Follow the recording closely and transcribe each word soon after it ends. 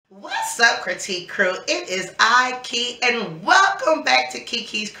up, Critique Crew? It is I, Key, and welcome back to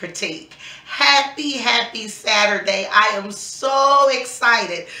Kiki's Critique. Happy Saturday. I am so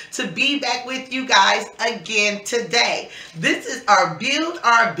excited to be back with you guys again today. This is our Build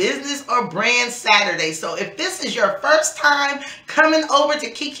Our Business or Brand Saturday. So if this is your first time coming over to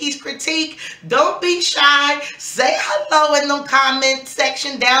Kiki's Critique, don't be shy. Say hello in the comment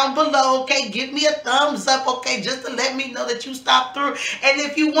section down below, okay? Give me a thumbs up, okay? Just to let me know that you stopped through. And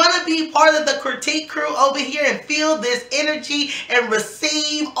if you want to be part of the Critique Crew over here and feel this energy and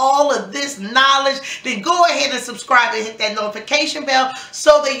receive all of this knowledge, then go ahead and subscribe and hit that notification bell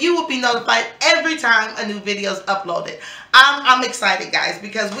so that you will be notified every time a new video is uploaded. I'm excited, guys,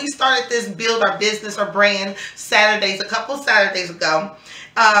 because we started this Build Our Business or Brand Saturdays a couple Saturdays ago.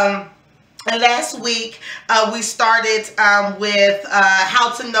 And last week, we started with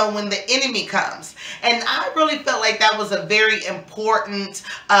how to know when the enemy comes. And I really felt like that was a very important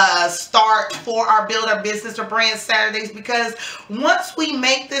start for our Build Our Business or Brand Saturdays, because once we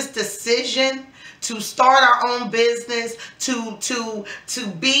make this decision to start our own business, to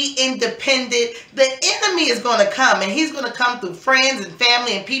be independent, the enemy is going to come, and he's going to come through friends and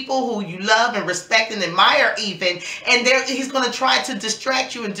family and people who you love and respect and admire even, and he's going to try to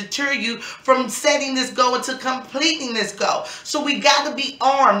distract you and deter you from setting this goal and to completing this goal. So we got to be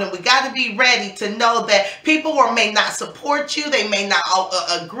armed, and we got to be ready to know that people may not support you, they may not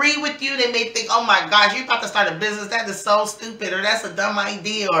agree with you, they may think, oh my gosh, you're about to start a business, that is so stupid, or that's a dumb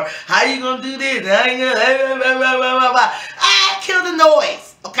idea, or how you going to do this? Kill the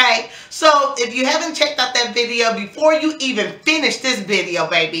noise, okay? So if you haven't checked out that video, before you even finish this video,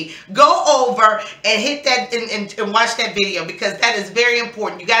 baby, go over and hit that and watch that video, because that is very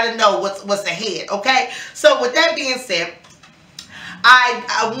important. You got to know what's ahead, okay? So with that being said,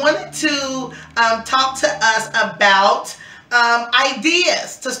 I wanted to talk to us about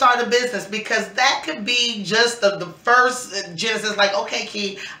ideas to start a business, because that could be just the first genesis, like, okay,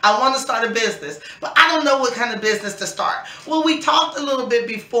 Key, I want to start a business, but I don't know what kind of business to start. Well, we talked a little bit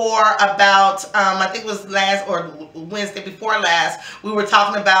before about, I think it was last or Wednesday before last, we were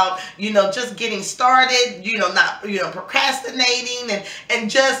talking about, just getting started, not, procrastinating and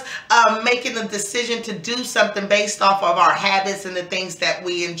just making a decision to do something based off of our habits and the things that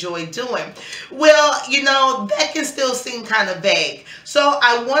we enjoy doing. Well, that can still seem kind of vague. So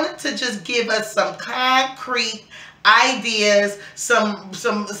I wanted to just give us some concrete ideas,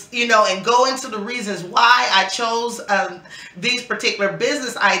 and go into the reasons why I chose these particular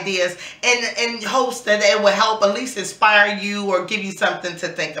business ideas, and hopes that it will help at least inspire you or give you something to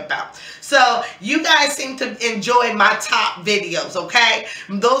think about. So you guys seem to enjoy my top videos, okay?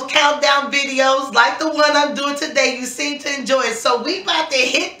 Those countdown videos, like the one I'm doing today, you seem to enjoy it. So we about to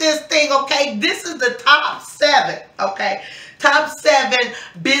hit this thing, okay? This is the top 7, okay? Top 7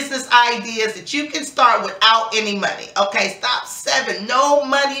 business ideas that you can start without any money. Okay, top 7 no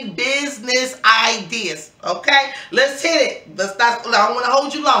money business ideas. Okay, let's hit it. I don't want to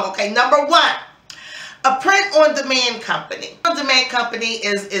hold you long. Okay, number 1. A print-on-demand company. On-demand company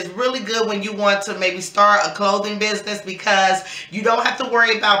is really good when you want to maybe start a clothing business, because you don't have to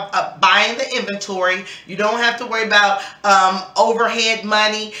worry about buying the inventory. You don't have to worry about overhead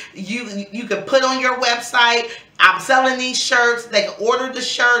money. You can put on your website, I'm selling these shirts. They can order the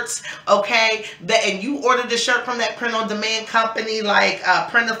shirts, okay? And you order the shirt from that print-on-demand company like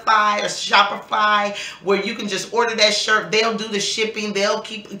Printify or Shopify, where you can just order that shirt. They'll do the shipping. They'll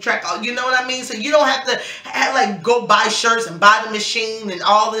keep track. You know what I mean? So you don't have to go buy shirts and buy the machine and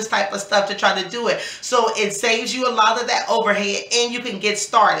all this type of stuff to try to do it. So it saves you a lot of that overhead, and you can get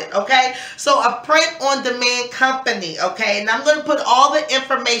started, okay? So a print-on-demand company, okay? And I'm going to put all the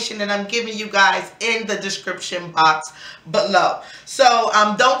information that I'm giving you guys in the description box below. So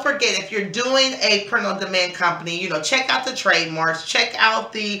don't forget, if you're doing a print-on-demand company, check out the trademarks, check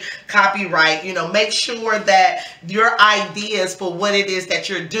out the copyright, make sure that your ideas for what it is that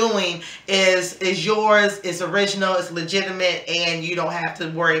you're doing is yours, is original, is legitimate, and you don't have to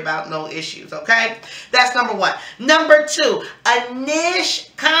worry about no issues, okay? That's number 1. Number 2, a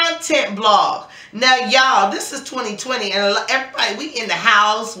niche content blog. Now, y'all, this is 2020, and everybody, we in the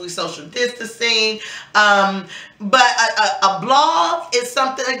house, we social distancing, but a blog is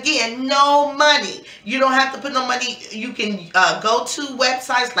something, again, no money. You don't have to put no money. You can go to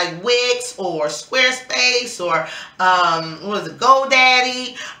websites like Wix or Squarespace or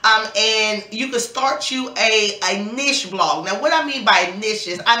GoDaddy, and you can start you a niche blog. Now, what I mean by niche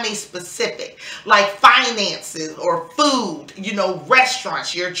is, I mean specific, like finances or food,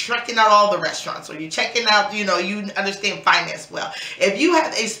 restaurants. You're checking out all the restaurants, or you're checking out, you understand finance well. If you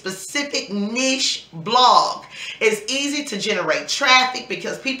have a specific niche blog, It's easy to generate traffic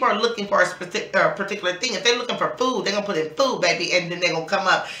because people are looking for a particular thing. If they're looking for food, they're going to put in food, baby, and then they're going to come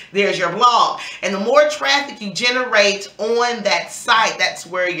up. There's your blog. And the more traffic you generate on that site, that's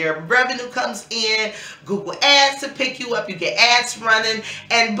where your revenue comes in. Google Ads to pick you up. You get ads running,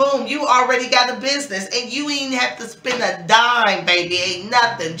 and boom, you already got a business, and you ain't have to spend a dime, baby. Ain't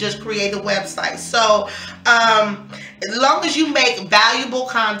nothing. Just create a website. So, as long as you make valuable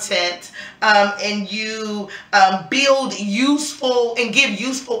content and you build useful and give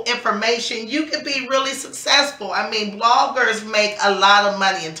useful information, you can be really successful. I mean, bloggers make a lot of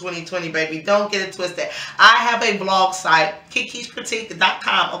money in 2020, baby. Don't get it twisted. I have a blog site,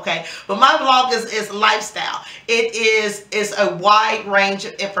 kikiscritique.com, okay? But my blog is lifestyle. It's a wide range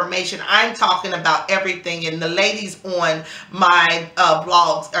of information. I'm talking about everything, and the ladies on my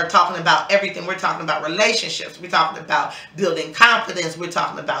blogs are talking about everything. We're talking about relationships. We're talking about building confidence. We're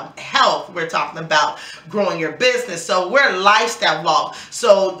talking about health. We're talking about growing your business. So we're a lifestyle blog.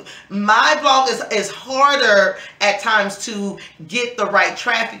 So my blog is harder at times to get the right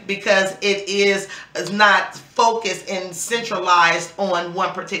traffic because it is not focused and centralized on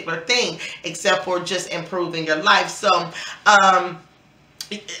one particular thing, except for just improving your life. So a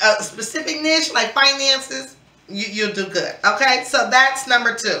specific niche like finances, you'll do good. Okay, so that's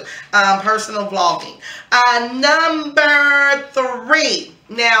number 2, personal vlogging. Number 3.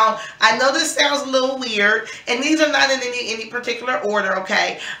 Now, I know this sounds a little weird, and these are not in any particular order,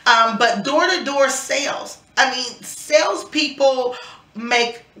 okay? But door-to-door sales. I mean, salespeople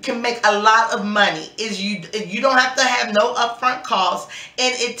can make a lot of money. You don't have to have no upfront costs,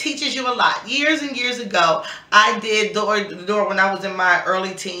 and it teaches you a lot. Years and years ago, I did door-to-door when I was in my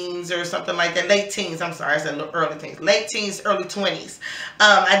early teens or something like that. Late teens, I'm sorry, I said early teens. Late teens, early 20s.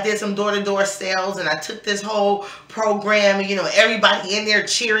 I did some door-to-door sales, and I took this whole program, you know, everybody in there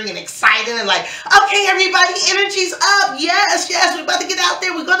cheering and excited and like, okay, everybody, energy's up. Yes, yes, we're about to get out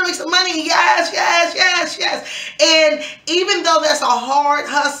there. We're going to make some money. Yes, yes, yes, yes. And even though that's a hard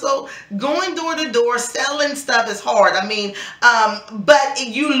hustle, going door to door, selling stuff is hard. I mean, but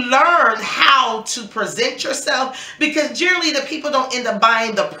you learn how to present yourself, because generally the people don't end up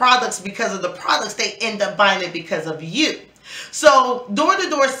buying the products because of the products. They end up buying it because of you. So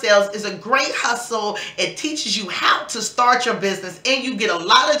door-to-door sales is a great hustle. It teaches you how to start your business, and you get a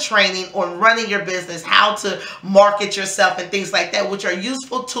lot of training on running your business, how to market yourself and things like that, which are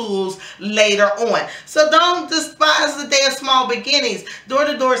useful tools later on. So don't despise the day of small beginnings.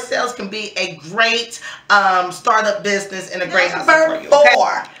 Door-to-door sales can be a great startup business and a great hustle for you. Okay?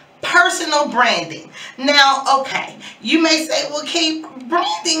 4. Personal branding. Now, okay, you may say, well, Kate,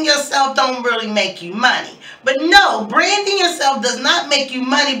 branding yourself don't really make you money. But no, branding yourself does not make you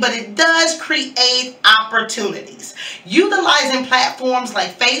money, but it does create opportunities. Utilizing platforms like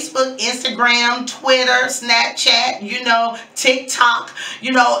Facebook, Instagram, Twitter, Snapchat, you know, TikTok,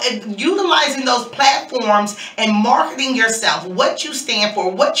 you know, utilizing those platforms and marketing yourself, what you stand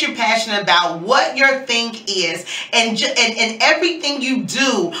for, what you're passionate about, what your thing is, and everything you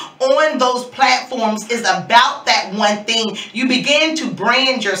do on those platforms is about that one thing. You begin to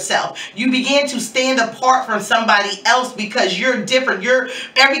brand yourself. You begin to stand apart from somebody else because you're different.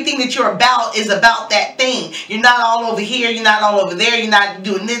 Everything that you're about is about that thing. You're not all over here. You're not all over there. You're not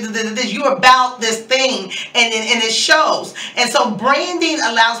doing this. You're about this thing, and it shows. And so branding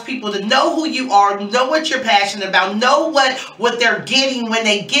allows people to know who you are, know what you're passionate about, know what they're getting when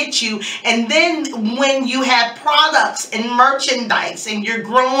they get you. And then when you have products and merchandise and you're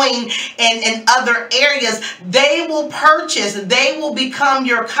growing in other areas, they will purchase. They will become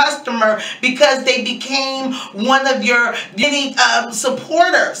your customer because they became one of your many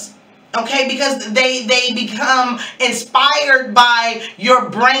supporters. Okay, because they become inspired by your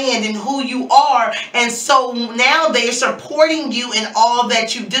brand and who you are, and so now they're supporting you in all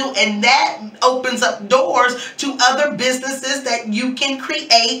that you do, and that opens up doors to other businesses that you can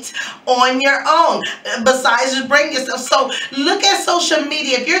create on your own besides just bring yourself. So look at social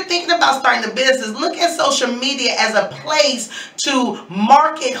media. If you're thinking about starting a business, look at social media as a place to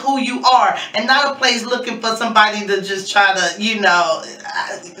market who you are, and not a place looking for somebody to just try to, you know,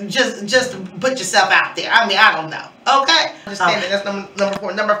 just put yourself out there. I mean, I don't know. Okay? Understand that. That's number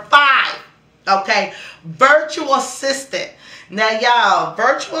 4. Number 5. Okay? Virtual assistant. Now, y'all,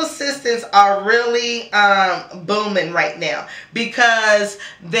 virtual assistants are really booming right now because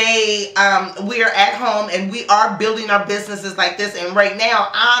we are at home and we are building our businesses like this. And right now,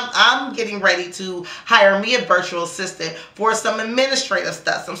 I'm getting ready to hire me a virtual assistant for some administrative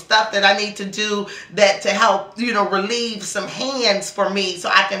stuff, some stuff that I need to do to help, you know, relieve some hands for me so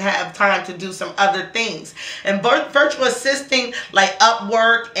I can have time to do some other things. And virtual assisting like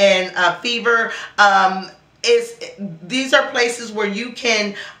Upwork and Fiverr, these are places where you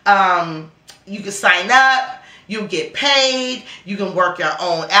can sign up. You get paid, you can work your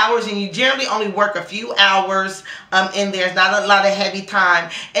own hours, and you generally only work a few hours in there. It's not a lot of heavy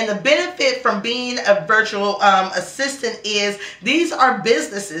time. And the benefit from being a virtual assistant is these are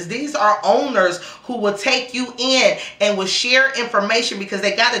businesses, these are owners who will take you in and will share information, because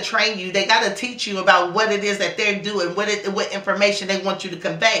they got to train you, they got to teach you about what it is that they're doing, what information they want you to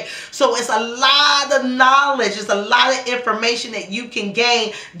convey. So it's a lot of knowledge, it's a lot of information that you can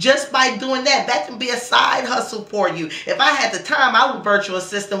gain just by doing that. That can be a side hustle for you. If I had the time, I would virtual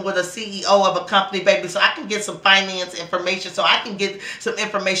assistant with a CEO of a company, baby, so I can get some finance information, so I can get some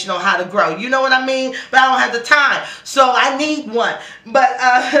information on how to grow. You know what I mean? But I don't have the time, so I need one. But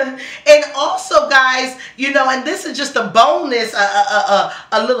and also, guys, you know, and this is just a bonus,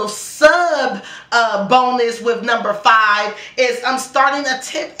 a little sub bonus with number 5 is I'm starting a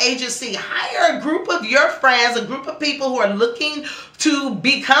tip agency. Hire a group of your friends, a group of people who are looking to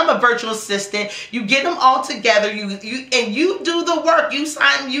become a virtual assistant. You get them all together, you do the work. You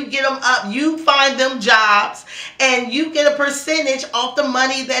sign them, you get them up, you find them jobs, and you get a percentage off the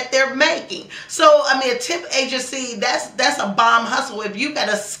money that they're making. So I mean, a tip agency, that's a bomb hustle. If you got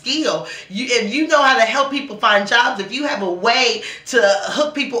a skill, if you know how to help people find jobs, if you have a way to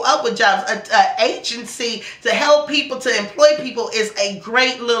hook people up with jobs, an agency to help people, to employ people, is a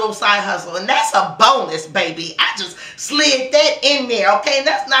great little side hustle, and that's a bonus, baby. I just slid that in there, okay? And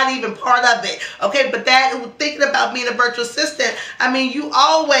that's not even part of it, okay? But that, thinking about being a virtual assistant, I mean, you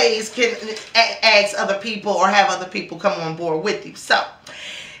always can ask other people or have other people come on board with you. So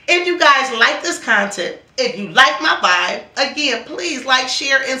if you guys like this content, if you like my vibe, again, please like,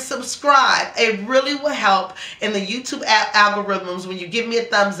 share, and subscribe. It really will help in the YouTube algorithms when you give me a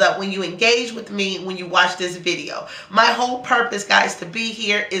thumbs up, when you engage with me, when you watch this video. My whole purpose, guys, to be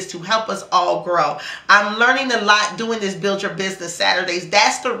here is to help us all grow. I'm learning a lot doing this Build Your Business Saturdays.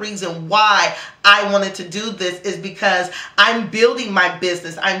 That's the reason why I wanted to do this, is because I'm building my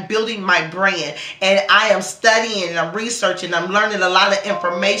business, I'm building my brand, and I am studying and I'm researching, I'm learning a lot of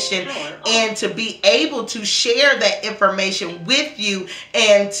information, and to be able to share that information with you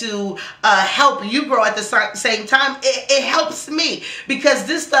and to help you grow at the same time, it helps me, because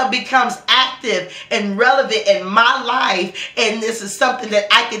this stuff becomes active and relevant in my life, and this is something that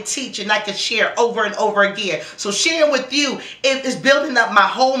I can teach and I can share over and over again. So sharing with you, it is building up my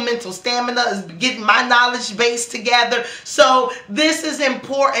whole mental stamina, is getting my knowledge base together. So this is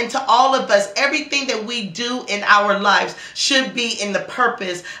important to all of us. Everything that we do in our lives should be in the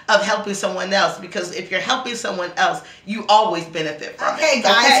purpose of helping someone else, because if you're helping someone else, you always benefit from it. Okay,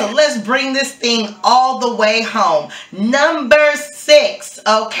 guys, so let's bring this thing all the way home. Number 6,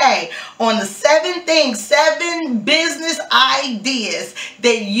 okay, on the 7 business ideas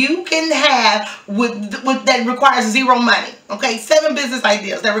that you can have with that requires zero money. Okay, 7 business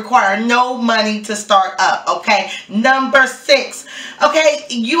ideas that require no money to start up. Okay, number 6, okay,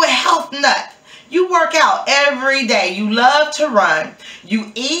 you a health nut. You work out every day. You love to run. You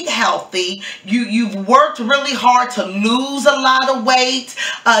eat healthy. You've worked really hard to lose a lot of weight.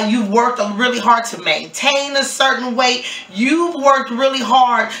 You've worked really hard to maintain a certain weight. You've worked really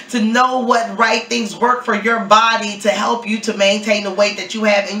hard to know what right things work for your body to help you to maintain the weight that you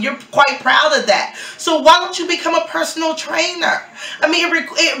have, and you're quite proud of that. So why don't you become a personal trainer? I mean,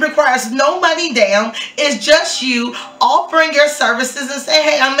 it requires no money down. It's just you offering your services and say,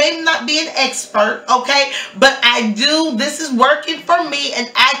 hey, I may not be an expert, okay, but this is working for me,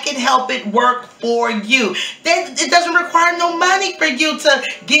 and I can help it work for you. Then it doesn't require no money for you to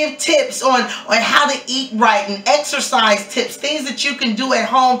give tips on how to eat right, and exercise tips, things that you can do at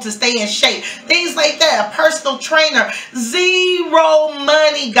home to stay in shape, things like that. A personal trainer, zero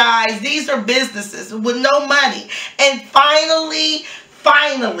money, guys. These are businesses with no money. And finally,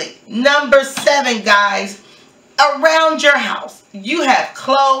 number 7, guys, around your house, you have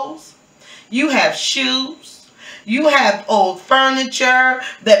clothes, you have shoes, you have old furniture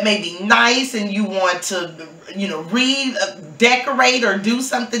that may be nice and you want to, you know, decorate or do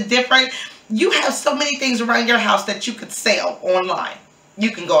something different. You have so many things around your house that you could sell online. You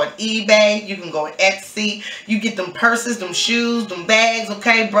can go on eBay, you can go on Etsy, you get them purses, them shoes, them bags,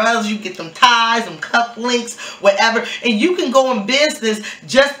 okay, brothers, you get them ties, them cufflinks, whatever, and you can go in business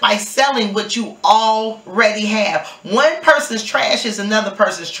just by selling what you already have. One person's trash is another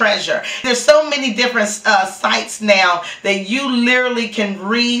person's treasure. There's so many different sites now that you literally can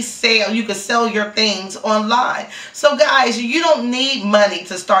resell, you can sell your things online. So guys, you don't need money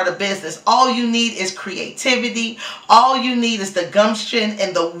to start a business. All you need is creativity. All you need is the gumption determination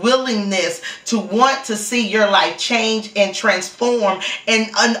and the willingness to want to see your life change and transform,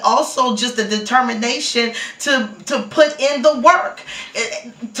 and also just the determination to put in the work.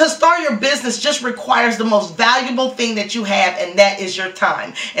 To start your business just requires the most valuable thing that you have, and that is your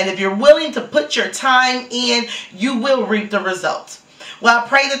time. And if you're willing to put your time in, you will reap the results. Well, I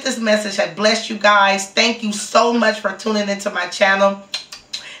pray that this message has blessed you guys. Thank you so much for tuning into my channel.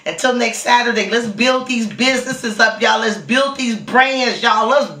 Until next Saturday, let's build these businesses up, y'all. Let's build these brands, y'all.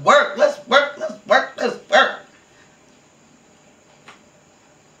 Let's work. Let's work. Let's work.